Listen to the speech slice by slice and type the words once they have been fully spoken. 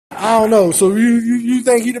I don't know. So you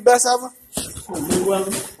think he the best ever?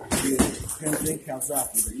 Mayweather? Yeah. Him and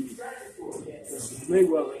Kawasaki.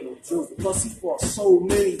 Mayweather ain't no joke. Plus he fought so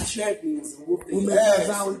many champions and whooped Who their made ass.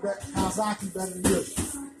 Kawasaki better than you?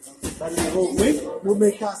 Better than both me? Who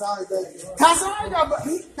made Kawasaki better than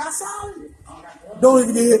you? Kawasaki don't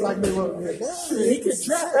even get hit like Mayweather. Shit, he can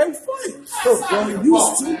trap every fight. Well, he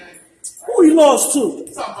used to. Who he lost to?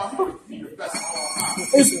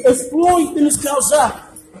 It's Floyd and it's Kawasaki.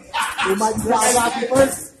 It might be Kawasaki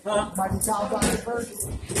first. Huh? Might be Kawasaki first.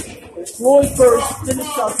 It's Floyd first, then it's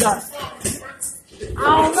Kawasaki.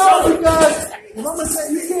 I don't know because if I'm gonna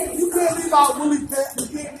say you can't leave out Willie Pett, you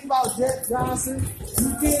can't leave out Jet Johnson,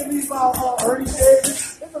 you can't leave out Ernie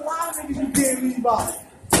Davis. There's a lot of niggas you can't leave out.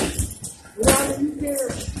 You know what I mean? You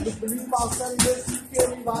can't leave out Sonny Liston, you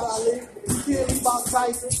can't leave out Ali, you can't leave out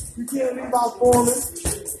Tyson, you can't leave out Foreman.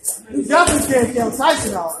 You definitely can't count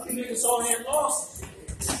Tyson out. Niggas all had lost.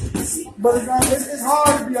 But it's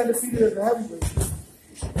hard to be undefeated as a heavyweight.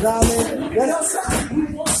 You know what I mean? That's outside. He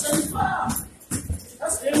 175.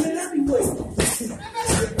 That's eminent heavyweight.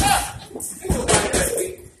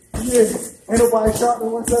 Yeah, ain't nobody sharp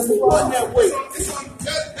than 175. Wasn't that weight?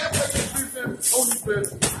 That weight only been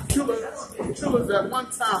killers at one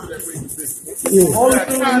time that weight division. Yeah. Only That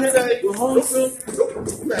thing Conte, with Holyfield,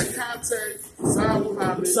 that Conte,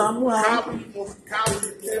 Sam Muhammad,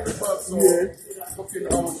 Cowley, Kevin Buckson, fucking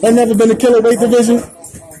Ain't never been a killer weight division.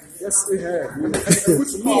 yes, it has.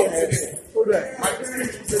 Which me it has. Who that? Mike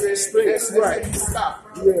Spence, right?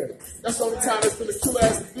 Yeah. That's the only time it's been a killer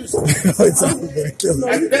ass division. It's only been a killer.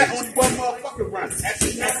 After that, only one motherfucker run.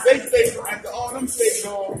 After all them faded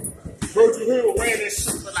on, Virgil Hill ran that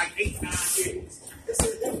shit for like 8-9 years.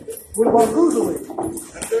 What about cruiserweight?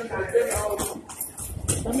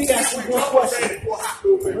 let me ask you one question.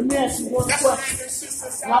 Let me ask you one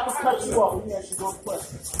question. Not to cut you off. Let me ask you one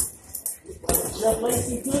question. Jeff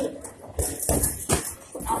Lacy good?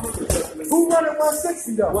 Who run at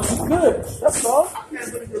 160 though? Was he good? That's all.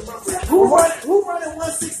 Who run at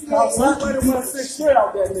 160? Who run at 160? Shit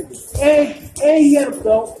out that nigga. And he had a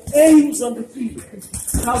belt. And he was undefeated.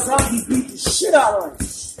 Kawasaki beat the shit out of him.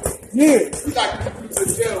 Yeah. You got to keep the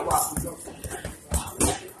jail watching.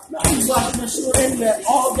 No, I was watching that shit on the internet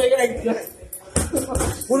all day, every day.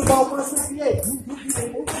 What about 168? Who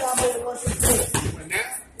got made at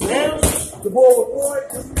 168? Now, The boy with Floyd?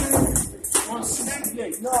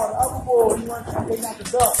 168. No, the other boy, they got the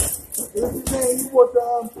belt. What's his name? He put the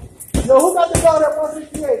yo, who got the belt at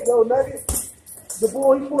 168? Yo, Nugget. The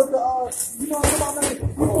boy, he put the you know what I'm talking about?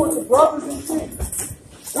 He put the brothers and shit.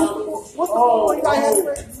 What's the boy? He got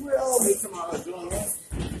heavyweight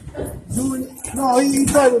No, he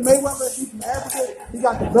played with Mayweather. He's from Africa. He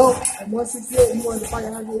got the belt at 168. He wanted to fight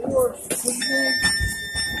Andre Ward. What's his name?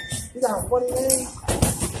 He got a funny name.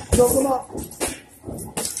 Yo, come on.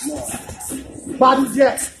 Bobby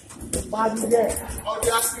Jack. Bobby Jack. Oh,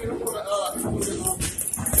 yeah, I seen him for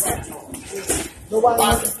Nobody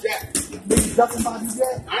Bobby knows. Jack. Niggas ducking Bobby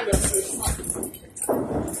Jack. I ain't never seen him fight.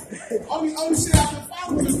 Only shit I've been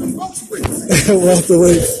following is the welterweight.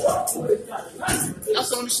 Welterweight. That's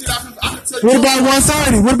the only shit I can tell you. What about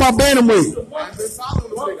 130? What about bantamweight? I've been following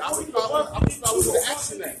the nigga. I've been following the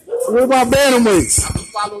action act. What about bantamweights? I've been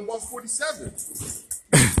following 147.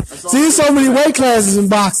 See, there's so many weight classes in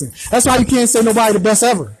boxing. That's why you can't say nobody the best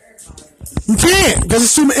ever. You can't, because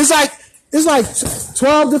it's too many. It's like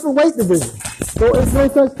 12 different weight divisions. So it's no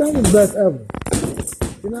such thing as best ever.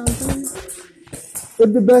 You know what I'm saying?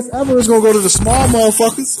 If the best ever is gonna go to the small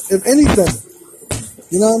motherfuckers, if anything.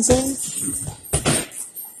 You know what I'm saying?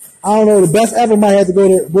 I don't know. The best ever might have to go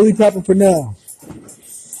to Willie Pepper Purnell.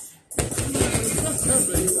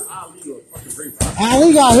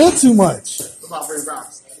 Ali got hit too much. What about Ray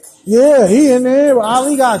Robinson? Yeah, he in there, but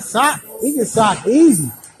Ali got socked. He get socked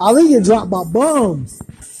easy. Ali get dropped by bums.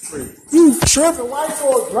 You tripping. White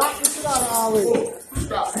boy dropped the shit out of Ali.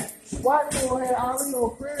 White boy had Ali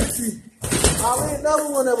on crazy. Ali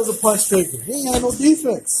another one that was a punch taker. He ain't had no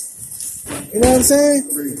defense. You know what I'm saying?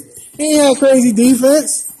 He ain't had crazy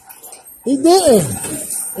defense. He didn't.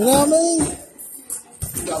 You know what I mean?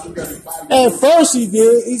 At first he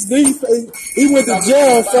did. He went to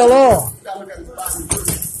jail and fell off.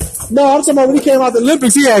 No, I'm talking about when he came out the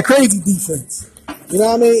Olympics, he had crazy defense. You know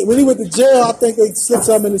what I mean? When he went to jail, I think they slipped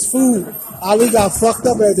something in his food. Ali got fucked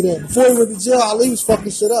up after that. Before he went to jail, Ali was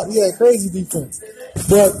fucking shit up. He had crazy defense.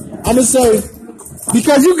 But I'm gonna say,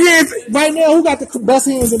 because you can't right now, who got the best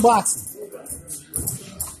hands in boxing?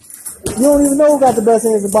 You don't even know who got the best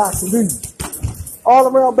hands in boxing, do you? All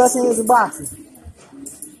around best hands in boxing.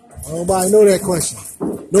 Nobody know that question.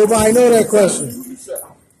 Nobody know that question.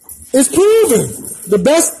 It's proven. The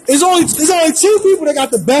best. There's only 2 people that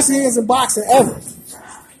got the best hands in boxing ever.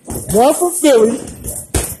 One from Philly.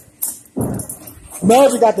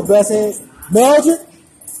 Meldrick got the best hands. Meldrick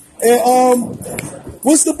and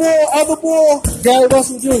what's the other boy? Gary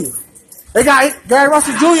Russell Jr. They got Gary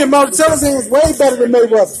Russell Jr. and Meldrick Teller's hands way better than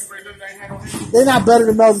Mayweather. They're not better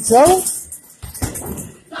than Meldrick Teller.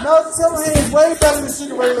 Meldrick Teller's hands way better than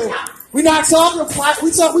Sugar Ray Leonard. We not talking fight.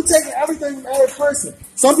 We taking everything from every person.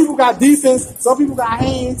 Some people got defense. Some people got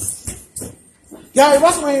hands. Gary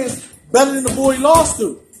Russell hands better than the boy he lost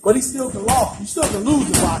to, but he still can lose. You still can lose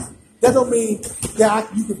in boxing. That don't mean that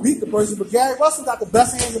you can beat the person. But Gary Russell got the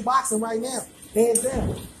best hands in boxing right now, hands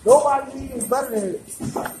down. Nobody is better than him.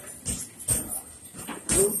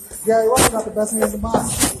 Gary Russell got the best hands in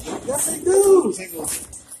boxing. Yes, he do.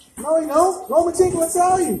 No, he don't. Lomachenko will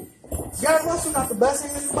tell you. Gary Russell got the best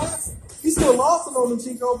hands in boxing. He still lost to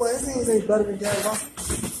Lomachenko, but his hands ain't better than Gary Russell.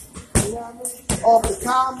 You know what I mean? Off the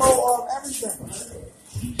combo, off everything.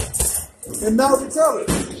 And Meldrick Teller.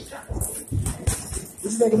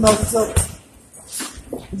 What you think of Meldrick Teller?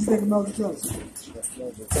 What you think of Meldrick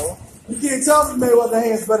Teller? You can't tell me Mayweather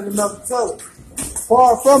hands better than Meldrick Teller.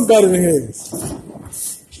 Far from better than his.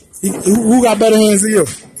 Who got better hands than you?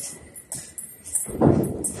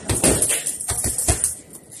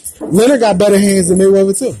 Leonard got better hands than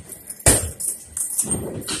Mayweather too.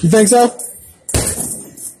 You think so?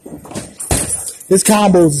 His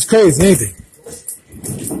combos is crazy, ain't they?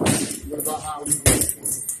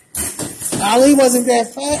 Ali wasn't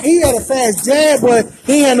that fast. He had a fast jab, but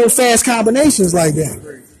he had no fast combinations like that.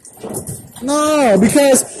 No,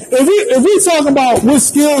 because if we talking about what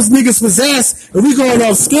skills niggas possess, if we going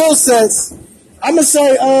off skill sets, I'm gonna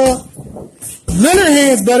say Leonard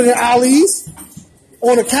hands better than Ali's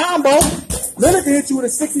on a combo. Leonard can hit you with a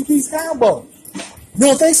 60-piece combo. You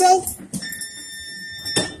don't think so?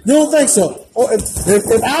 You don't think so? Or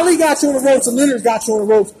if Ali got you on the ropes and Leonard got you on the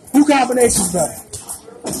ropes, who combination's better?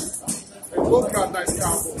 They both got nice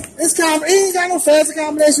combos. He ain't got no faster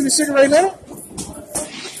combination than Sugar Ray Leonard.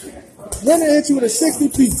 Leonard hit you with a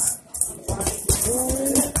 60-piece.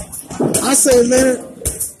 I say Leonard.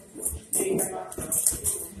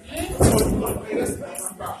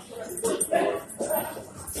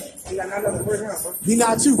 Be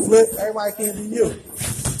not you, Flip. Everybody can't be you. You know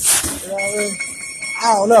what I mean?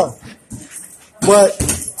 I don't know. But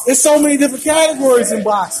it's so many different categories in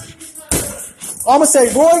boxing. I'm going to say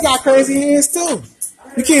Roy got crazy hands too.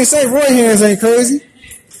 You can't say Roy hands ain't crazy.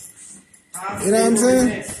 You know what I'm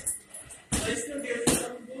saying?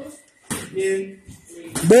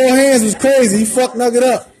 Bull hands was crazy. He fucked Nugget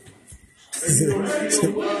up.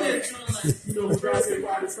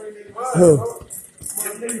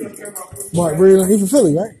 Mark Breeden, he from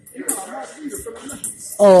Philly, right?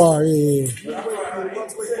 Oh, yeah.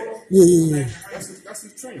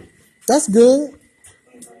 That's good.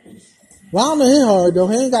 Well, I don't know him hard, though.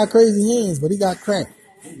 He ain't got crazy hands, but he got crack.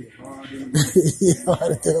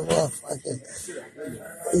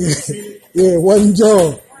 Yeah, wasn't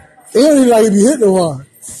Joe. He don't even like to be hit no hard.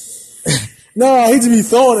 No, he just be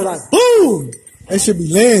throwing it like, boom! That should be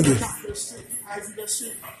landing.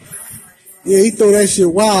 Yeah, he throw that shit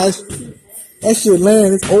wild. That shit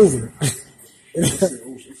land, it's over.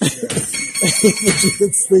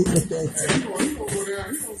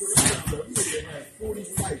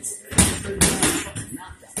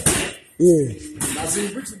 Yeah.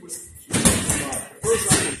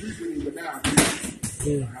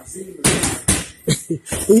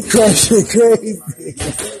 He crushing crazy.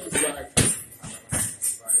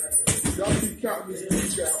 Y'all keep counting this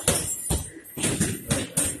beach out.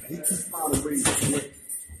 He keeps finding ways to win.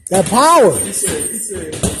 That power. He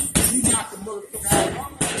said, he knocked the motherfucker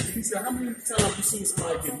out. He said, how many times you seen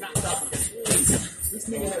somebody get knocked out with his hands? This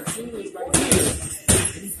nigga had his hands right here.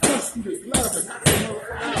 And he punched through the glove and knocked the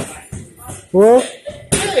motherfucker out. Well?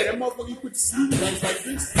 Yeah, that motherfucker, he put the sleeve like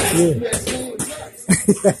this. Yeah.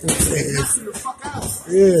 He had his hands up. He knocked him the fuck out.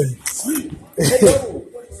 Yeah. Sleep.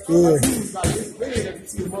 Yeah. He was like this bad that you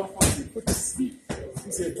see a motherfucker put to sleep.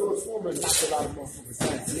 He said George Foreman knocked a lot of motherfuckers out.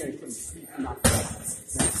 He ain't put to sleep. He knocked him out.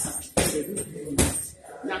 He said he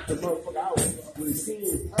knocked the motherfucker out with his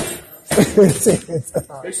hands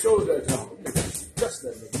up. They showed that dog. Just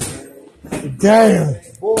that nigga, man. Damn. The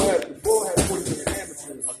boy had put it in the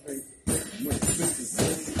amateurs, I think. When the distance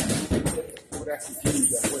would actually do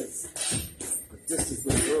that way. The distance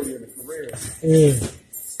was early in the career. Yeah.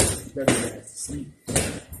 Better than sleep.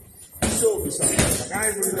 He showed me something. Like, I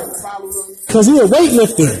ain't really never followed him. Because he a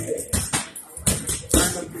weightlifter. I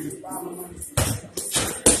ain't never really followed him.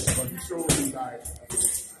 But he showed me, like,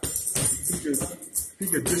 He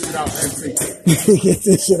could dish it out and take it. Get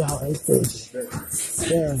this shit out and take it.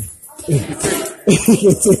 Yeah. He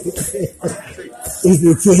can take it. He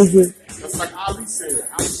can take it. That's like Ali said.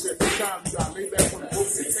 Ali said, sometimes you gotta lay back on the boat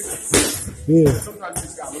and take it. Yeah. Sometimes you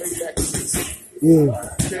just gotta lay back and take it. Yeah.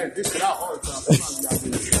 You can't dish it out all the time. Sometimes you gotta do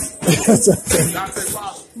it. Dante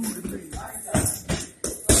Ross, food to me.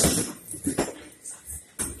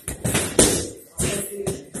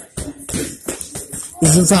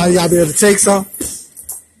 Sometimes you gotta be able to take some.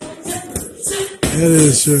 That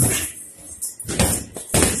is true.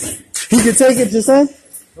 He can take it, your son?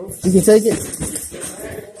 He can take it?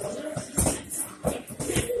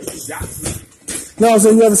 No,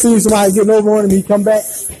 so you ever seen somebody getting over on him, he come back?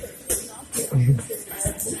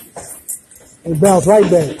 And bounce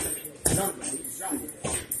right back.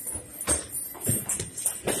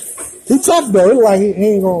 He tough though. It look like he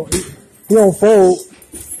ain't gonna, he don't fold.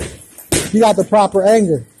 He got the proper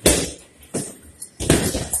anger.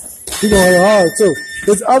 He gonna hit hard too.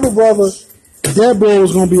 His other brother, that boy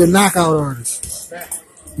was gonna be a knockout artist.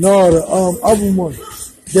 No, the other one,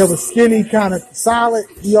 that was skinny, kind of solid.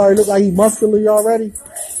 He already looked like he muscular already.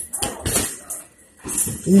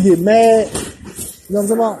 He get mad. You know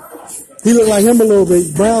what I'm talking about? He looked like him a little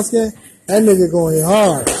bit, brown skin. That nigga going hit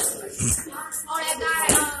hard.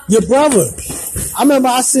 Your brother. I remember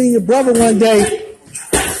I seen your brother one day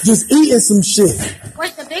just eating some shit.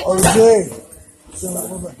 Wait, the big Oh one? yeah.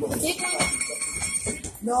 The big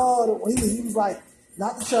one? No, he was like,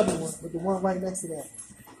 not the chubby one, but the one right next to that.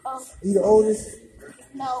 Oh, He the oldest?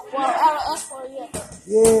 no. Well, out of us four, yeah.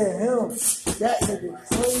 Yeah, him. That nigga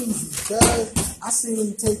crazy, cuz. I seen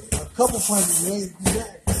him take a couple punches and ain't do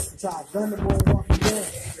that. Try to gun the boy and walk him down.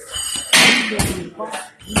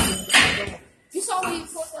 You saw when you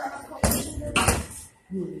put that on competition?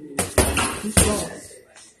 He's strong.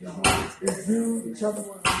 It's you, the chubby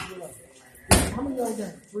one. How many y'all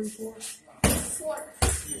got? 3, 4? 4.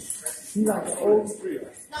 He like the oldest?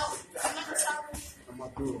 No, I'm not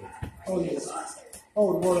sorry. Oh, yes.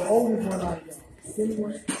 Oh, well, the oldest one out of y'all. Skinny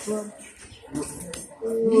one? Slim?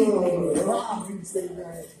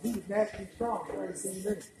 He was naturally strong. I ain't seen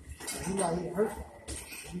that. He like he hurt.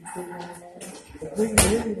 He stayed down there. The big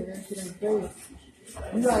hitting and that shit ain't fair.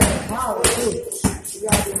 You gotta have power too. You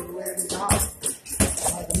gotta be able to wear this out.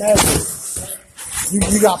 Like the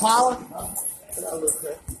magic. You got power? I got a little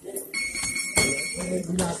bit.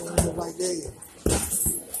 You're not gonna look like that yet.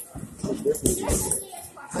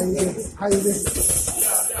 How you doing? How you doing?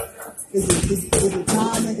 Is it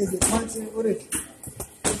timing? Is it punching? What is it?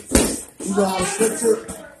 You know how to switch it?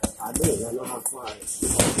 I do. I know how to fly.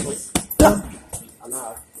 Huh? I know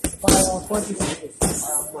how to Fire off punches.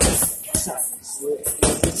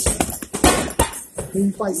 Can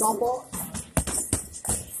you fight softball?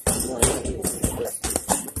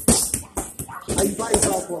 How you fight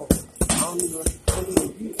softball? I don't even work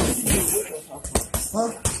Huh?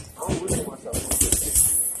 myself.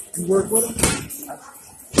 You work with him?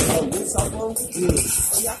 With softball?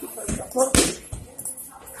 Yeah. Yeah, I can play softball.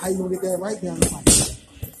 How you gonna get that right down the fight?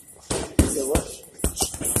 You said what?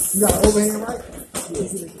 You got an overhand right?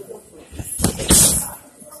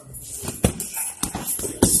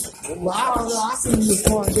 Well, I don't know. I seen you was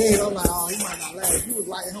throwing dead. I'm like, oh, he might not last. You was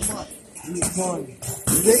lighting him up. He was throwing you.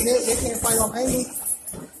 They can't fight off angles?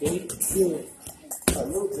 Yeah.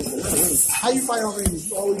 How you fight off angles?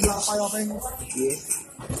 You always know how to fight off angles? Yeah.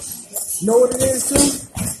 Know what it is, too?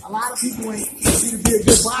 A lot of people ain't see to be a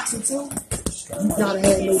good boxer, too. You gotta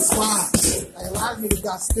have no spine. Like, a lot of niggas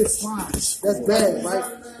got stiff spine. That's bad, right?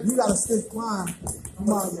 If you got a stiff spine, you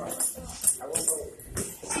might as well.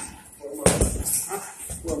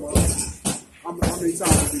 How many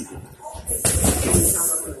times do you do?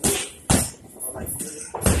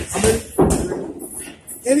 How many?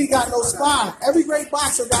 And he got no spine. Every great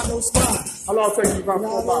boxer got no spine. How long it take you to run You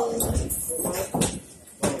know 4 what I boxes? mean?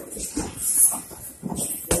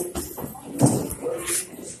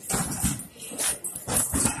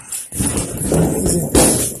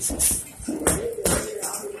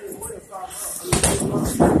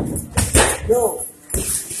 Yo,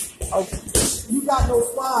 you got no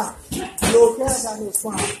spine. Your cat got no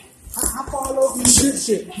spine. How far low can you dip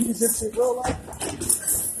shit? You can dip shit real life?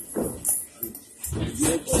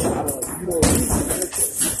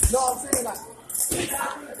 No, I'm saying like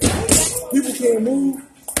people can't move.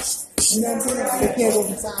 You know what I'm saying? Like they can't go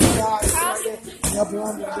from side to side and shit like that. And up and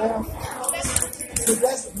under and down. Cause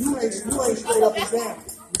that's you ain't straight up and down.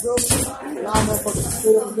 You feel me? A lot of motherfuckers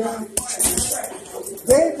straight up and down.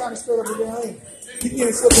 They ain't kind of straight up and down. Ain't they? You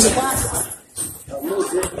can't slip in the box.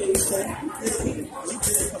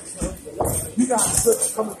 You got to slip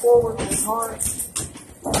coming forward. It's hard.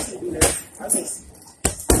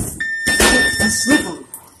 He's slippery.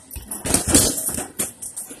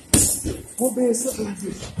 What being slippery do?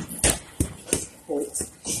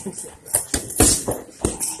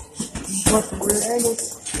 You want from rear angles?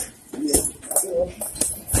 Yeah.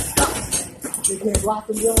 They can't block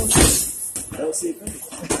them, yo. I don't see it.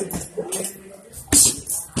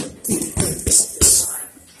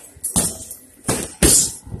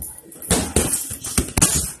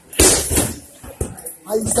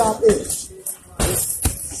 How you stop it?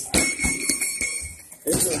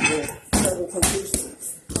 It's a good competition.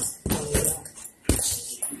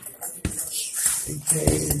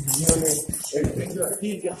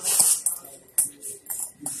 He got.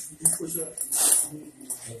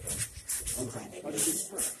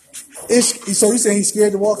 So you saying he's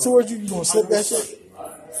scared to walk towards you? You gonna slip that shit?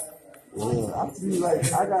 Yeah, I feel like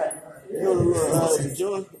I got the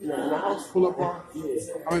joint in the house. Pull up bar? Yeah,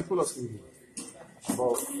 How many pull-ups do you do?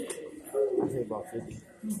 about I think about 50.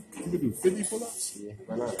 You can do 50 pull-ups? Yeah,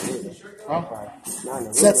 but not really. Huh? Not in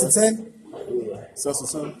the Sets of 10? Yeah. Sets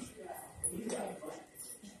of 10?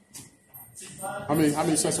 How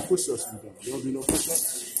many sets of push-ups do you do? You don't do no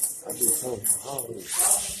push-ups? I do 10. I don't really.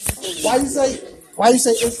 Why you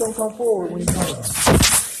say Ish don't come forward when you come?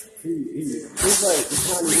 It's like it's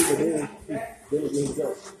not even then it means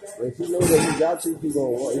up. But if he knows that he got you, he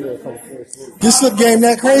gonna come first. This slip game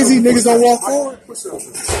that crazy, niggas don't walk forward.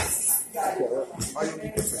 Push-ups. How you do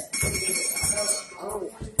push-ups?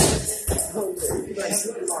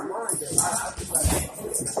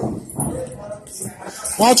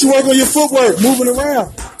 Why don't you work on your footwork, moving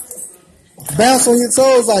around? Bounce on your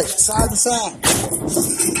toes like side to side.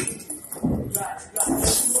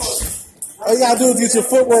 All you gotta do is get your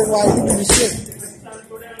footwork right, you do your shit.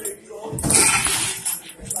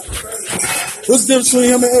 What's the difference between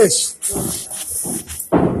him and Ish?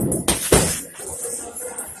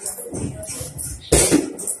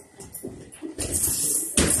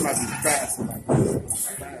 Might be fast.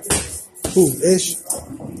 Who? Ish?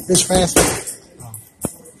 Ish faster.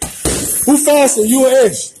 Who faster, you or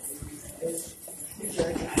Ish?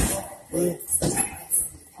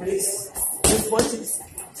 His punches,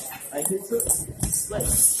 like his hooks, like.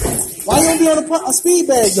 Why you don't be on a speed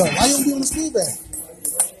bag though? Why you don't be on the speed bag?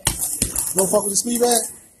 You don't fuck with the speed bag?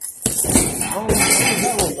 I don't know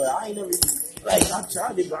that one, but I ain't never like I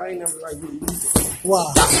tried it, but I ain't never like really used it.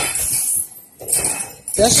 Why?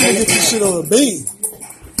 That shit get you shit on the beam.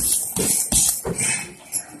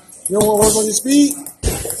 You don't want to work on your speed?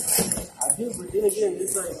 I do, but then again,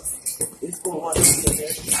 it's like it's gonna want to get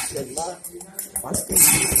there because my speed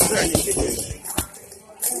is starting to get there.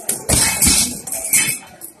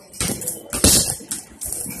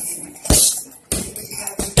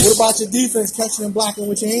 What about your defense catching and blocking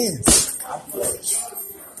with your hands?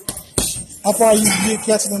 How far you get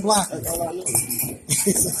catching and blocking? That's all I know.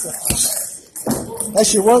 That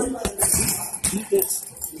shit work? Defense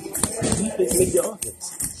make your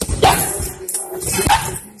offense.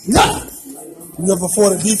 You never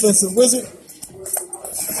fought a defensive wizard?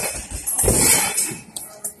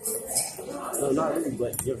 No, not really,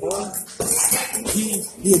 but Javon,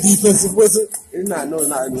 He a defensive wizard? it's not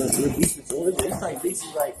defense. It's like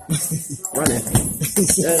basically like running.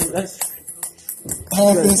 That's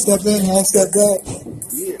Half step in, half step back.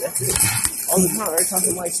 yeah, that's it. All the time, every time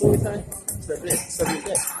somebody swing time, step in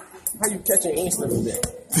back. How you catching and stepping back?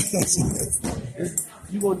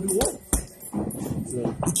 You gonna do one. So,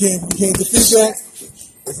 You can't defeat that.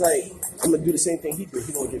 it's like I'm gonna do the same thing he did.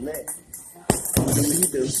 He gonna get mad. I'm gonna do what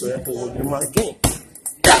he did, so that's gonna get my game.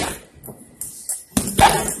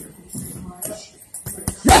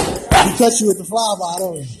 He catch you with the fly by,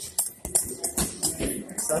 don't he?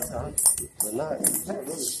 Sometimes, but not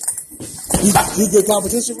really. He good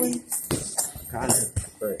competition for you? Kind of,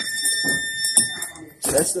 but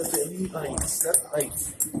that's the thing. He like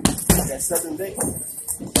that 7 day.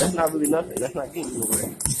 That's not really nothing. That's not getting you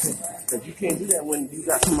away. Because you can't do that when you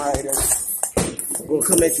got somebody that's gonna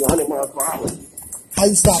come at you 100 miles per hour. How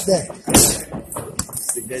you stop that?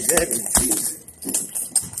 Stick that jab in your teeth.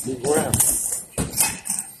 Move around.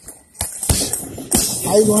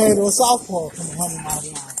 How you gonna handle a southpaw coming 100 miles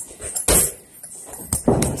an hour?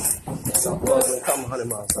 Some boys don't come 100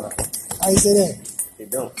 miles per hour. How you say that? They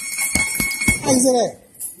don't. How you say that?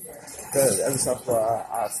 Because every southpaw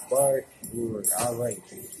I sparred, I like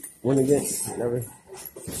win against. Never.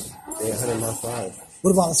 They 100 miles per hour.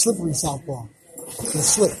 What about a slippery southpaw? They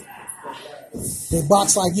slip. They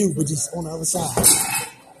box like you, but just on the other side.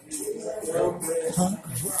 Huh?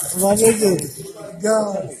 What they do?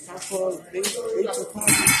 Go. Southpaws, they too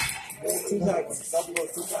powerful. Too tight. Southpaws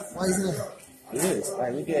too tight. Why you say that? It is.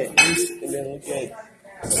 Like, look at East and then look at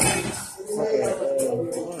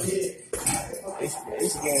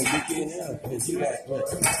It's getting big in now because he got what?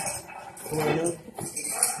 4-0.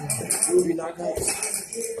 Ruby knockouts.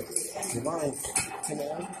 Divine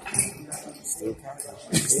 10-0. Still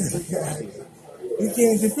counting. You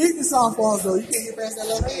can't defeat the softballs though. You can't get past that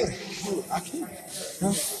left hand. I can't.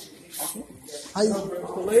 Huh? How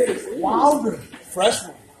you? Wilder.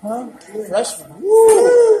 Freshman. Huh? Freshman.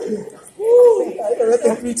 Woo! Woo! I read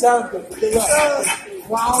that 3 times.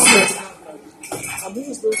 Wilder. I mean,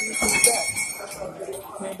 it's supposed to be coming back.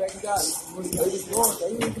 Came back and got it. They was going.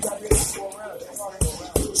 They even got ready to 4 rounds.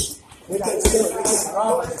 They got still. They got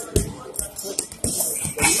Robert.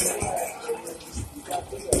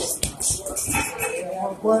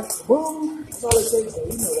 But boom. That's all it takes, though.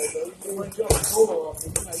 You know that, though. You want to jump a polo off,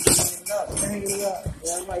 and you might just hang it up. Hang it up.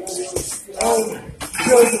 Yeah, I might just, Oh,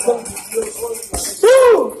 really close.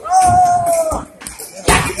 boom! Oh!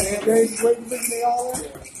 They waiting for they all in.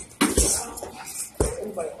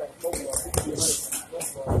 Anybody back polo off, you can be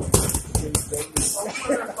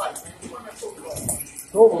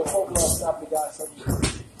polo stop the guy.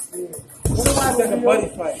 What about like a buddy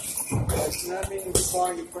fight? Like, you know what I mean? You're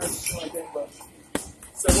sparring your friends, something like that, but.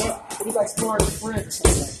 So what? It was like sparring your friends or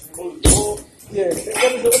something like that. Yeah,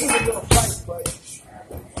 it was a little fight, but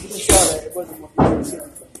we didn't try that. It wasn't what we were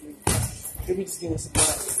doing. Maybe just getting some money.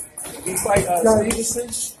 If we fight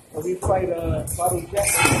Stevenson, or we fight Bottle Jack,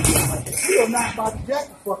 You are not about to jack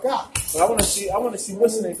the fuck out. but I want to see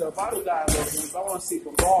what's the name of the Bottle guy. I want to see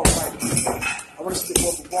Ball fight. I want to see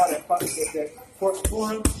the Ball that fight that fought for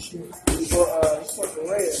him. He fought for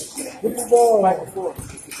Reyes. With the ball. Fight before.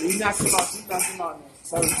 He knocked him out.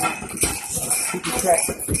 So he can crack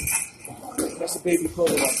it. That's a baby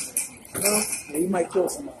polo right there. You know? Yeah, he might kill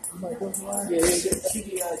somebody. You might go somewhere.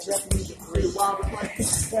 Yeah, Japanese.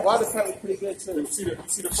 Wilder fight was pretty good too. You see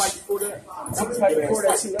the fight before that? That was fight before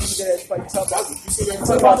that too. That was a good ass fight. Talk about You see that?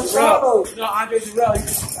 Talk about Jarrell. You know, Andre Jarrell.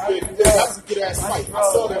 That was a good ass fight. I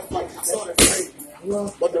saw that fight.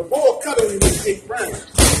 But the ball cut him in the 8th round.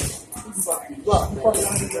 He's about to be rough, man.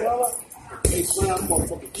 8th round,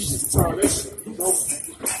 motherfucker. He just turned that shit. He's over, man.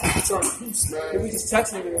 He turned the piece, We man. just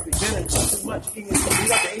touching him at the beginning. Not too much. We got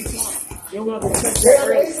the 8s on. You don't want to touch They have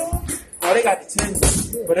that. A's on? Oh, they got the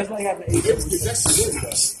 10s. But that's like having the 8s. That shit in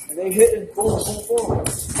though. And they hitting boom, boom, boom.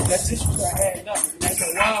 That tissue start adding up. And after a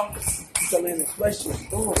while, you start letting the flesh just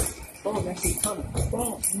boom, boom, that shit coming.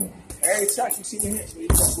 Boom. Every touch you see the hits, you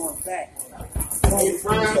start going back. 8th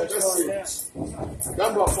round, that's it. That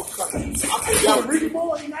motherfucker cut him. I think y'all read him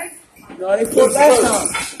all tonight. No, they fought last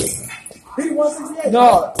time. He 168.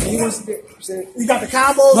 No, he wants to get. You got the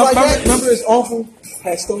combos like that? Remember this awful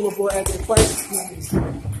had stolen a boy after the fight?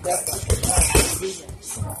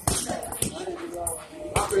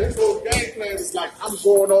 I mean, his whole game plan is like, I'm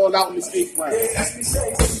going all out in this 8th round. That's what he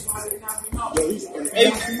said. He said Yo, he's in the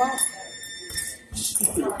 8th. He's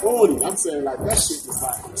pretty bony. I'm saying, like, that shit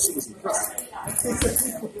was impressive.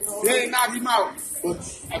 They ain't knock him out, but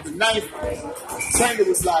at the 9th, trainer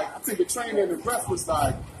was like, I think the trainer and the ref was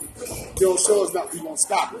like, Joe show us that we gonna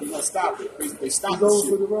stop it. We gonna stop it. They stopped the Those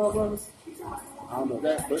shit. for the Raw Brothers? I don't know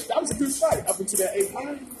that, but that was a good fight up until that 8th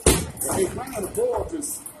round. The 8th round, the ball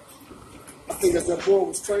just, I think as that ball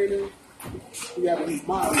was training, he had in his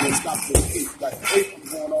mind when he stopped the 8th. Like the 8th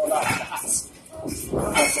was going all out with the hot shit.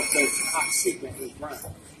 That's what they hot shit in that 8th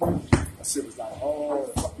round. That shit was like all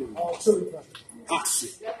fucking Oh, chili pepper. hot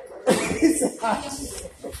shit. It's hot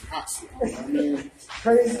shit. Hot shit. I mean,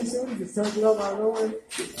 Crazy shit. You just turned it up out of nowhere.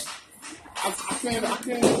 I can't like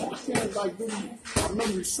really. I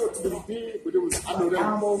remember he shook what he did, but it was. I know that.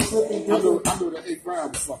 Combo flipping. I know that 8th round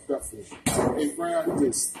was fucked up for him. 8th round, he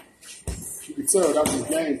just. You could tell that was his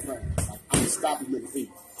game plan. Like, I'm gonna stop him at the 8th.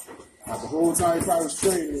 Like, the whole time he probably was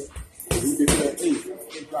training, when he did that 8th.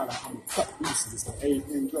 He probably like, I'm gonna cut pieces. Just the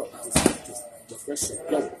 8th ends up. Just that shit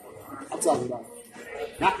go. I'm talking about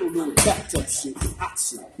not no little tap shit, hot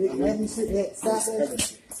shit. Big heavy shit. Yeah, stop that Heavy shit.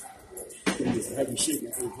 shit. He was heavy shit in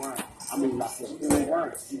that 8th round. I mean, like for the 8th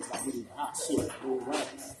round, he was like really hot shit in the 8th round.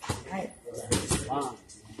 Damn. Fine.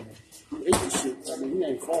 He ate the shit. I mean, he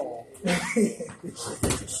ain't fall.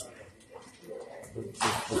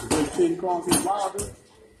 But the big King Kong is Wilder.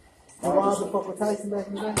 You want to fuck with Tyson back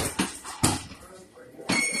in the day?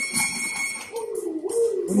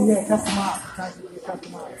 When you get customized, Tyson get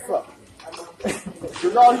customized. Fuck.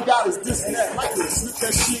 Because all he got is this and that. Like, slip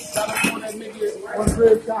that shit, got up on that nigga. One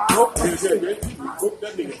rib shot. Whoop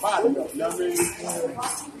that nigga body up. You know what I mean?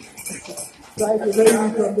 Tyson baby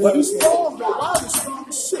come But down. he's strong, though. Wilder's strong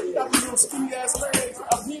as shit. He got these little skinny ass legs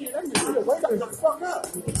up here. That nigga, wake the fuck up.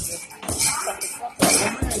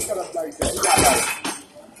 My man cut up like that. He got like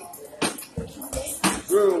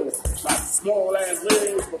real, like small ass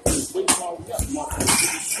legs, but his weight all up.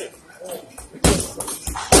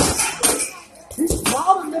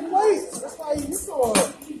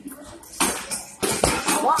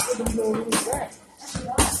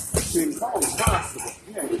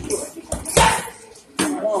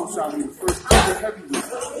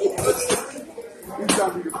 He's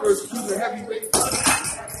trying to be the first Cuban heavyweight.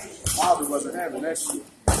 Wilder wasn't having that shit.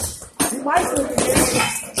 He might do it again.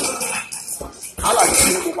 I like to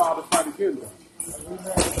see him and Wilder fight again, though.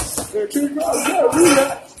 Yeah, King Kong, yeah, do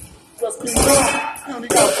that. Because King Kong, he only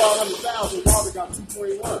got 500,000. Wilder got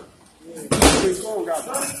 221. King Kong got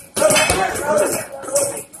that.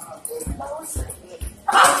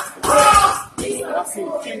 I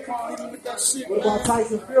seen King Kong even with that shit. What about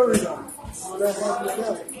Tyson Fury though? Oh, that's I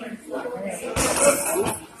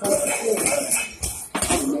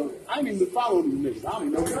don't know. I ain't even follow these niggas. I don't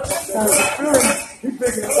even know who the fuck that Tyson Fury, he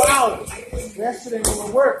bigger than Wilder. That shit ain't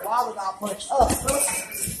gonna work. Wilder got punched up.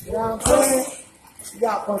 You know what I'm saying? He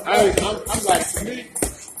got punched up. I'm like, to me,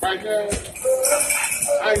 right now,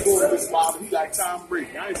 I ain't going with this Wilder. He like Tom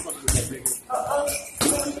Brady. I ain't fucking with that nigga.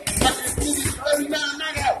 Like this nigga 39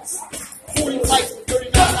 knockouts. 40 fights for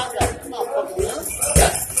 39 knockouts. I'm not fucking with him.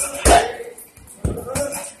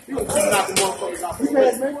 You gonna keep knocking motherfuckers out. You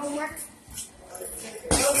made Mayweather on record?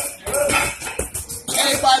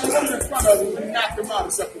 Everybody who's in front of him, he knocked him out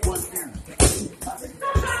except for one dude.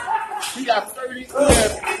 He got 30, he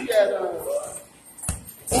had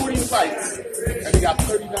 40 fights, and he got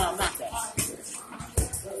 39 knockouts.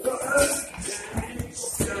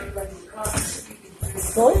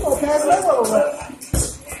 So he's gonna pass Mayweather record.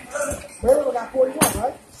 Mayweather got 41,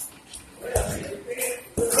 right?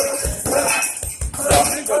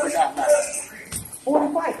 Mayweather got knocked.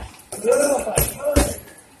 40 fights. Mayweather fight.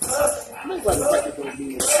 Mayweather record don't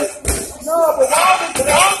mean shit, man. No, but Wilder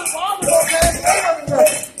gonna pass Mayweather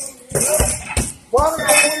record. Wilder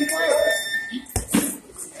got 40 fights.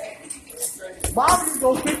 Wilder's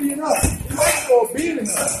gonna 50 and up. He might go beat him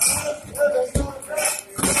up.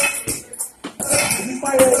 If he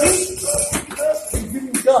fight at least, he's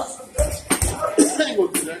getting dust. He ain't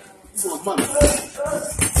gonna do that. He want money.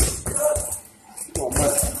 He want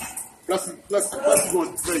money. Plus he's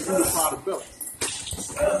going to unify the belt.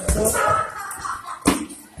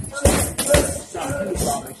 Trying to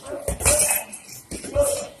unify that shit.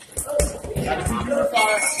 Now, if he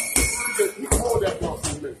unified, he can hold that belt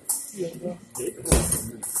for a minute. Yeah, he can hold it for a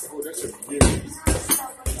minute. Hold that shit for years.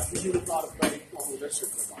 Now, if he unify the belt, he can hold that shit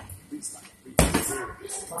for about at least like 3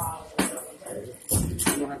 years.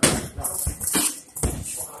 You don't have to have a problem.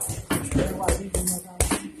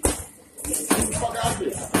 Fuck out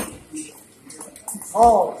there.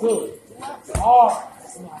 Oh, good. Hard.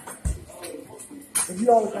 If you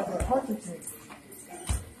always got that punching thing.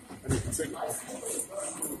 And if you take off,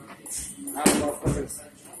 how do motherfuckers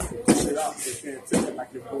take shit out? They can't take it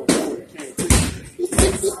like your boy. They can't take it.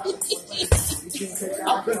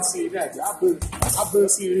 I've been seeing that. I've been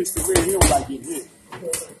seeing his career. He don't like getting hit. He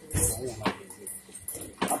don't like getting hit.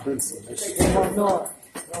 I've been seeing that shit. No,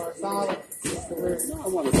 solid. No, I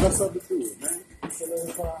want to bust up to do it, man.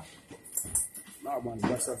 No, I want to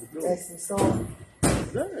bust up to do it. Excellent song.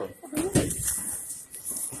 Yeah, fucking right.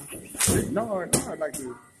 No, like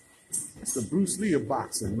it's the Bruce Lee of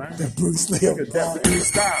boxing, man. The Bruce Lee Look at that, any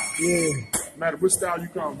style. Yeah. No matter what style you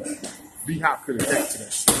come, B-Hop could adapt to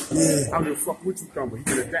that shit. Yeah. I don't give a fuck what you come with, he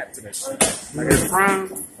could adapt to that shit. Like his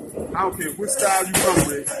prime, I don't care what style you come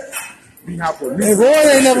with, B-Hop will And Roy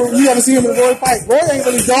ain't you ever see him in a Roy fight? Roy ain't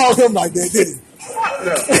really dog him like that, did he?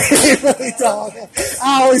 Yeah. He ain't really dog him.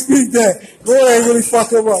 I always think that. Roy ain't really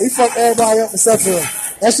fuck him up. He fucked everybody up except for him.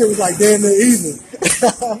 That shit was like damn near even.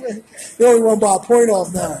 He only won by a point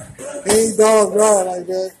off now. He ain't dog Roy like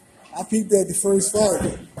that. I peeped that the first fight.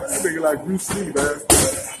 That nigga like Bruce Lee, man.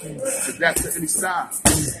 Adapt to any style.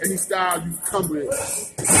 Any style you come with.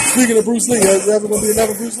 Speaking of Bruce Lee, is there ever going to be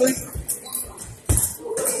another Bruce Lee?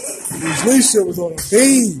 Bruce Lee shit was on a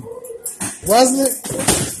beam. Wasn't it?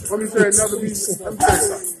 Let me tell you another reason. Let me tell you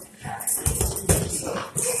something.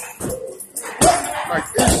 Like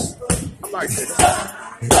this. I like this.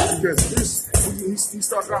 Because this, he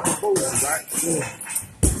started out with Bozy, right? Yeah.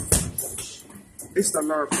 It's to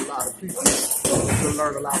learn from a lot of people. To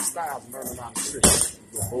learn a lot of styles, learn a lot of shit.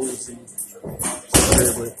 Bozy,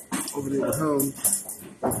 over there with him,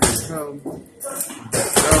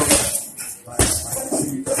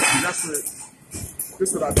 See,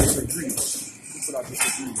 that's what I disagree with.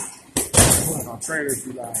 Our trainers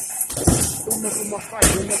be like, don't mess with my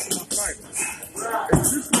fighter. If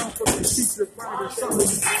this motherfucker can teach your fighter something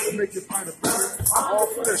to make your fighter better, I'm all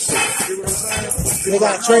for that shit. You know what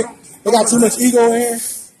I'm saying? They got too much ego in here.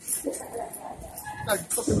 Like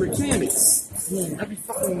fucking mechanics. I be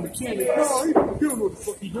fucking mechanic. No, he don't know what the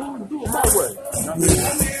fuck he doing. Do it my way. You know what I mean?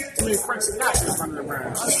 Too many Frank Sinatra running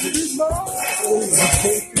around. Too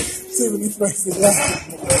many Frank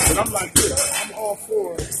Sinatra. But I'm like this. I'm all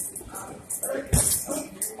for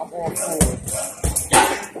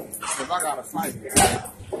I gotta fight it.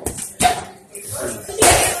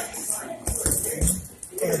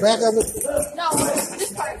 On the back of it. No,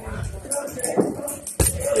 this part.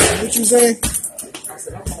 What you say?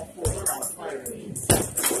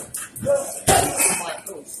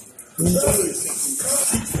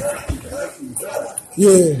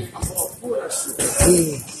 Yeah.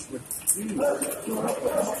 Yeah.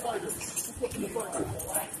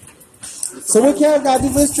 So what Kev got to do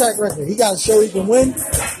for his track record? He got to show he can win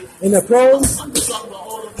in the pros.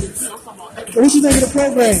 What you think of the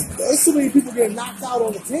program? There's too many people getting knocked out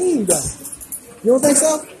on the team, though. You don't think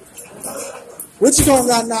so? Richard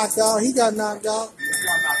got knocked out. He got knocked out.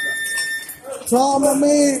 Tom, my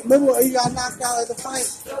man, remember he got knocked out at the fight?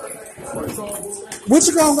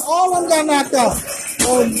 Richard, all of them got knocked out.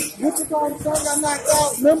 Richard son got knocked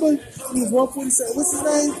out. Remember, he was 147. What's his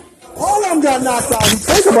name? All of them got knocked out. You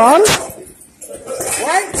think about it,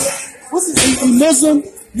 right? What's his name? He Muslim.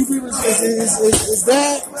 You be his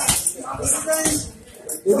dad. What's his name?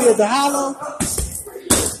 He be at the Hollow.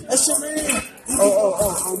 That's your man.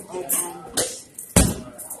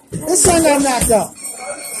 His son got knocked out.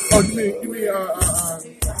 Oh, you mean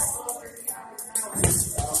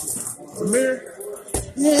Amir?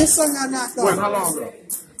 Yeah, his son got knocked out. When? How long ago?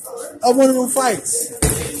 Of one of them fights.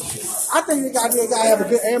 I think they got to have a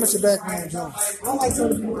good amateur background, John. I don't like some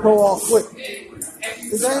people pro all quick.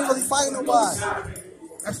 Because they ain't really fighting nobody.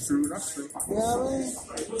 That's true. You know what I mean?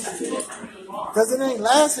 Because it ain't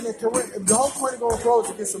lasting. The whole point of going pro is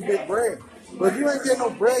to get some big bread. But if you ain't getting no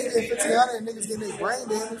bread, you get 1,500 and niggas getting their brain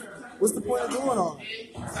damage, what's the point of doing all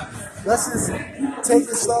that? Let's just take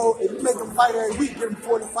it slow. If you make them fight every week, give them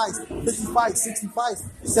 40 fights, 50 fights, 60 fights,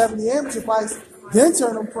 70 amateur fights, then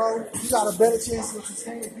turn them pro, you got a better chance of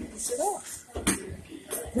sustaining people shit up.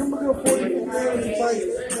 Give them a good 40 amateur fights.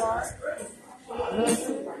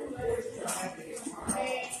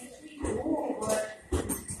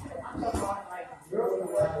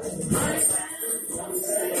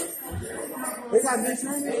 They got good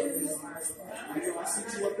training.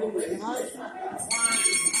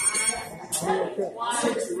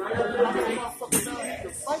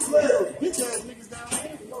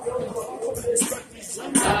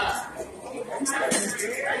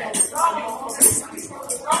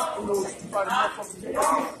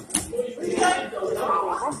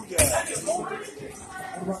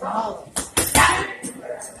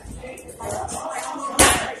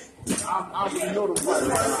 I already know the fight.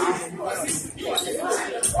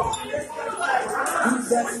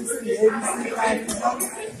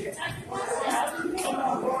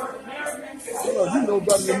 You know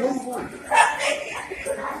better than me.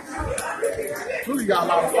 Truly got a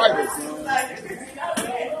lot of fighters,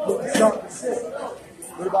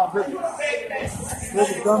 What about Ribbit?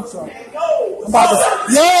 Ribbit dumb shot. I'm about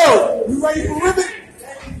to. Yo! You ready for Ribbit?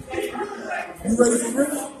 You ready for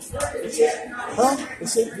Ribbit? Huh? The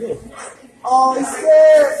shape good. Oh, he's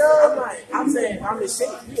scared, yo. I'm saying I'm in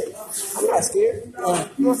shape good. I'm not scared.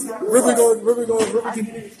 Ribbit can.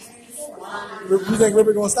 You think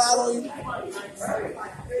Ribbit gonna style on you?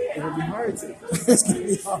 It would be hard to. It's gonna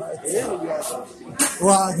be hard. Yeah, it would be hard to.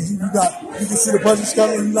 Well, you can see the punches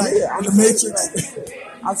coming. You like in the Matrix.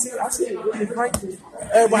 I see it really fighting.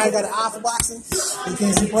 Everybody got an eye for boxing. They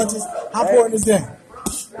can't see punches. How important is that?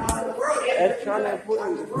 That's kind of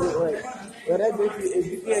important. Like, but that if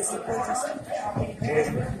you can't see punches,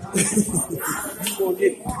 you gonna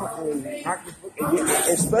get knocked the fuck up.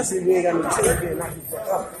 Especially if you ain't got no tape, you knock the fuck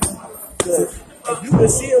up. Because if you can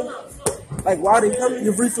see them, like while they coming,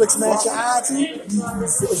 your reflex match your eye too.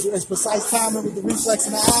 It's precise timing with the reflex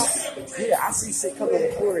in the eye. Yeah, I see shit coming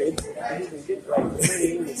before it even get like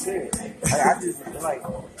really even serious. Like I just like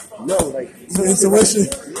no like so intuition.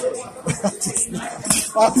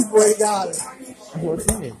 A lot of people ain't got it. You know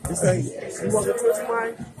what I'm saying? It's like you walk into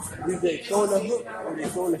somebody, they throwing a hook or they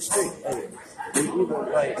throwing a straight. Like, they either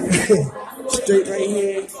like straight right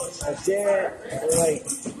here, a jab, or like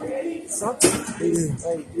something.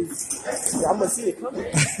 Like I'm gonna see it coming. I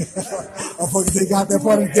fucking they got that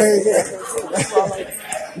part of the game. That's why like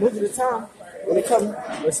most of the time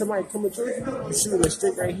when somebody coming towards you, you shoot a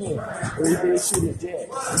straight right hand, or you shoot a jab.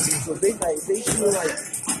 So they shoot like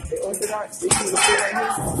they orthodox, they shoot a straight right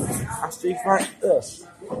hand. I straight fight us.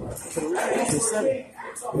 So the 7.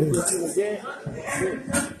 They shoot a jab.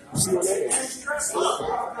 See what that is?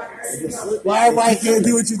 Why everybody can't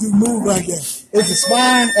do what you do, move like that? Is the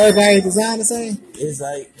spine, everybody designed the same? It's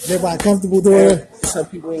like Everybody comfortable doing it? some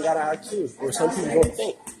people ain't got an IQ, or some people don't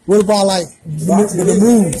think. What about like the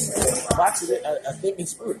moves? Boxing, I think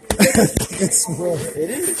it's sport. It's It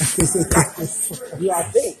is. You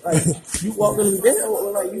gotta think. Like, you walking them down,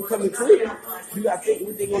 or like you coming clear, you gotta think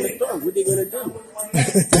what they gonna throw, what they gonna do.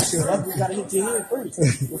 That's what you gotta hit your head first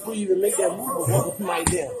before you even make that move or walk somebody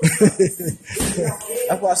down.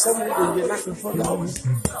 That's why some people get knocked the fuck out.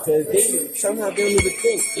 Because they somehow they don't even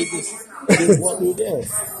think. They walk me down.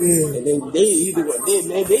 Yeah. And then they either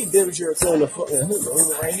they demonstrate throwing the fucking hook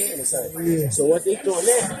over right hand or something. Yeah. So once they throwing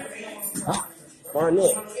that, find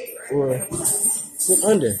that or sit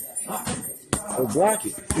under or block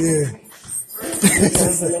it. Yeah.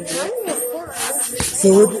 So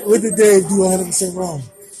what did Dave do 100% wrong?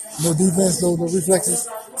 No defense, no reflexes?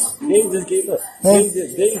 Dave just gave up. Huh?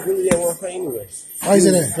 Dave really didn't want to play anyway. Why you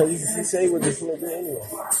say that? Because he said he was just going to do it anyway.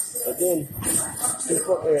 But then he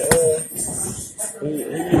fucking he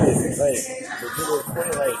needed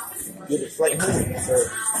get his flight home. So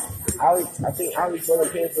I think Ali's going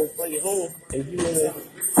to pay for his flight home and he wasn't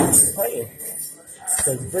playing.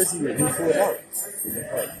 Because first he pulled out.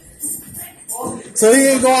 So he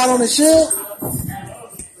ain't go out on the shield?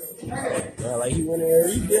 Like he went in there,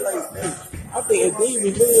 he did like I think if Dave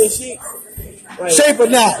was really in shape, like, Shape or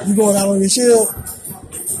not, you going out on your shield? I'm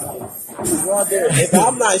gonna go out there. If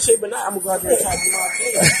I'm not in shape or not, I'm gonna go out there and try to do my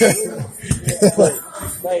thing.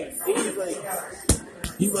 Like Dave, like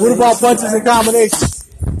he was. What about punches and combinations?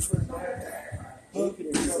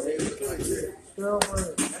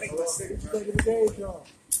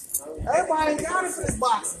 Everybody got it for this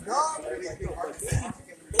boxing, dog.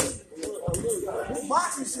 This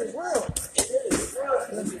boxing shit real.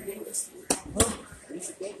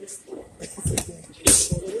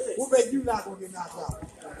 What make you not gonna get knocked out?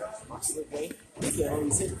 My slip game. He can't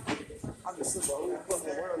always hit it. I can slip the whole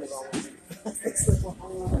fucking world nigga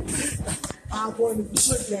on. I'm going to the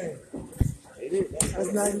slip game. It is. That's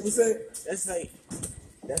 90%. That's like.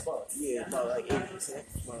 That's about like 80%.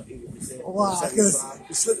 About 80%. Wow, because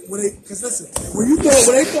listen, when they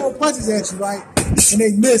throw punches at you, right, and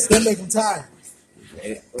they miss, they make them tired.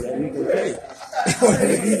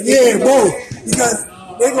 Yeah, both. Because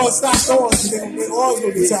they're gonna stop throwing, and they're always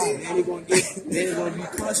gonna be tired. They're gonna be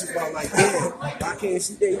cautious about like, damn, I can't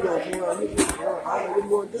shoot that. You gonna go around here? I don't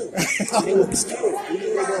know what you gonna do. They're gonna be scared.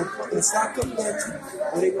 They're gonna fucking stop coming at you,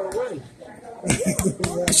 or they gonna run.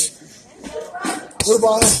 What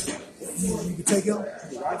about him? You can take him?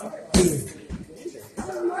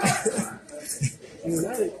 You was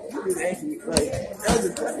actually like that was a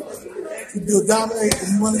question. You do dominate if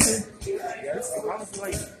you wanted to? If I was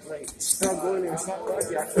like stop going there and stop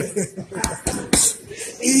watching, I couldn't.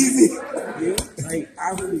 Easy. Yeah, like I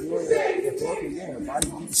really wanted to walk in there, body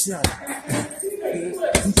beat shot.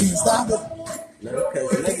 You can't stop it. No, because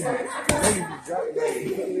the nigga dropped like he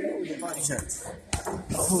couldn't even with the body shots.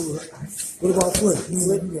 What about Flip?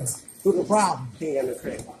 Flip a problem. He ain't got no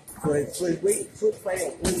crack. Flip fight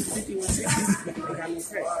at 150, 160, ain't got no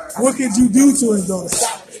crack. What could you do to him though to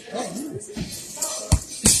stop it?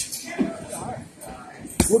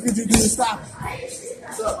 What could you do to stop it?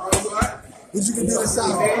 What you could do to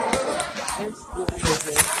stop it?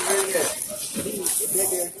 He's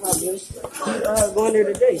going there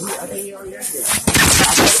today. I think he already got there.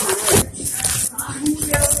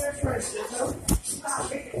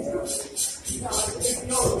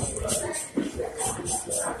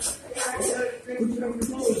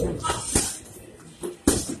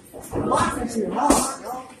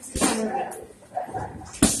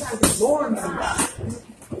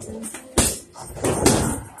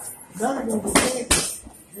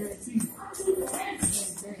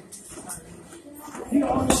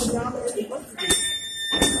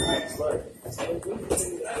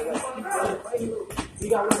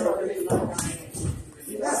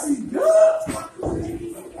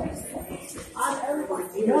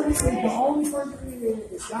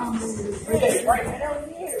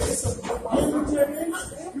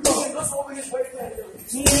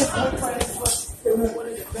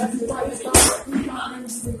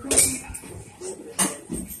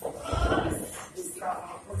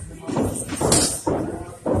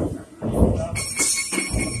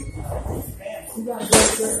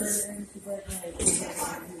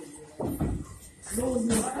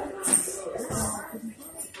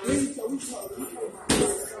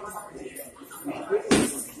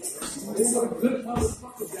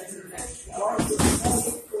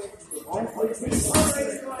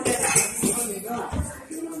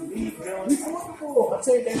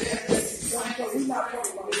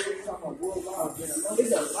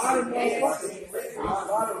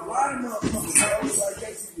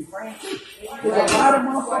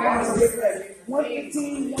 115,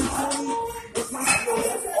 120, it's not so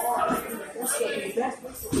that's all. That's the best.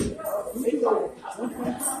 We go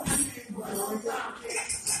 125.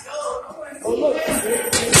 Oh, look,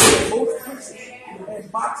 there's most punches and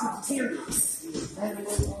boxing carries. And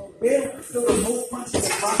Bill still the most punches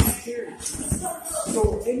and boxing carries. So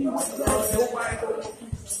anyone does, nobody goes to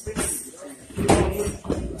punches.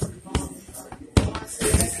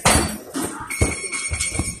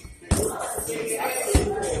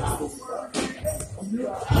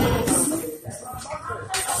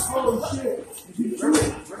 Oh shit.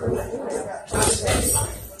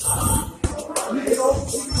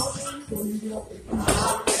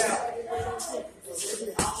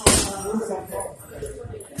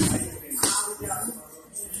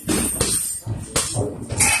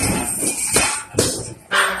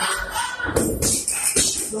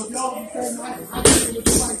 So y'all be saying, I think it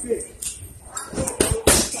was like this.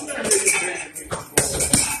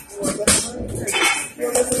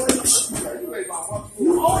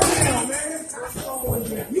 You own now, man.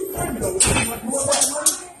 You can't go.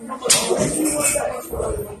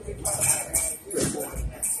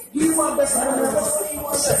 You want that money? You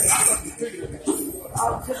want that?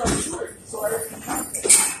 I'll take a shirt so everything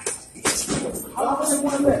happens. How much you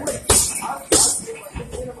want that?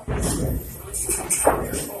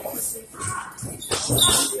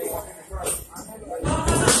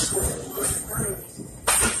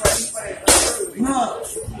 No.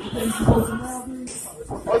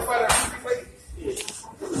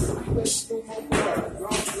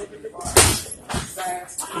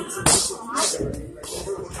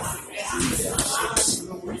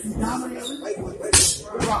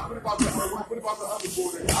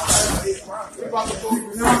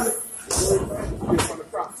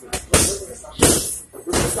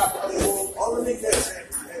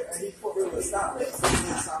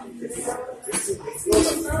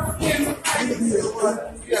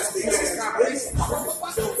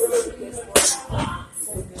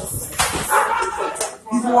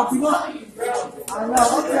 He's walking up. I know.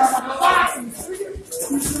 Okay, I'm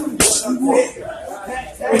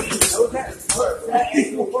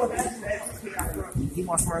he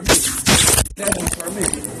wants for me. That one's for me.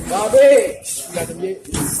 Bobby! You got them yet?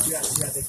 You got the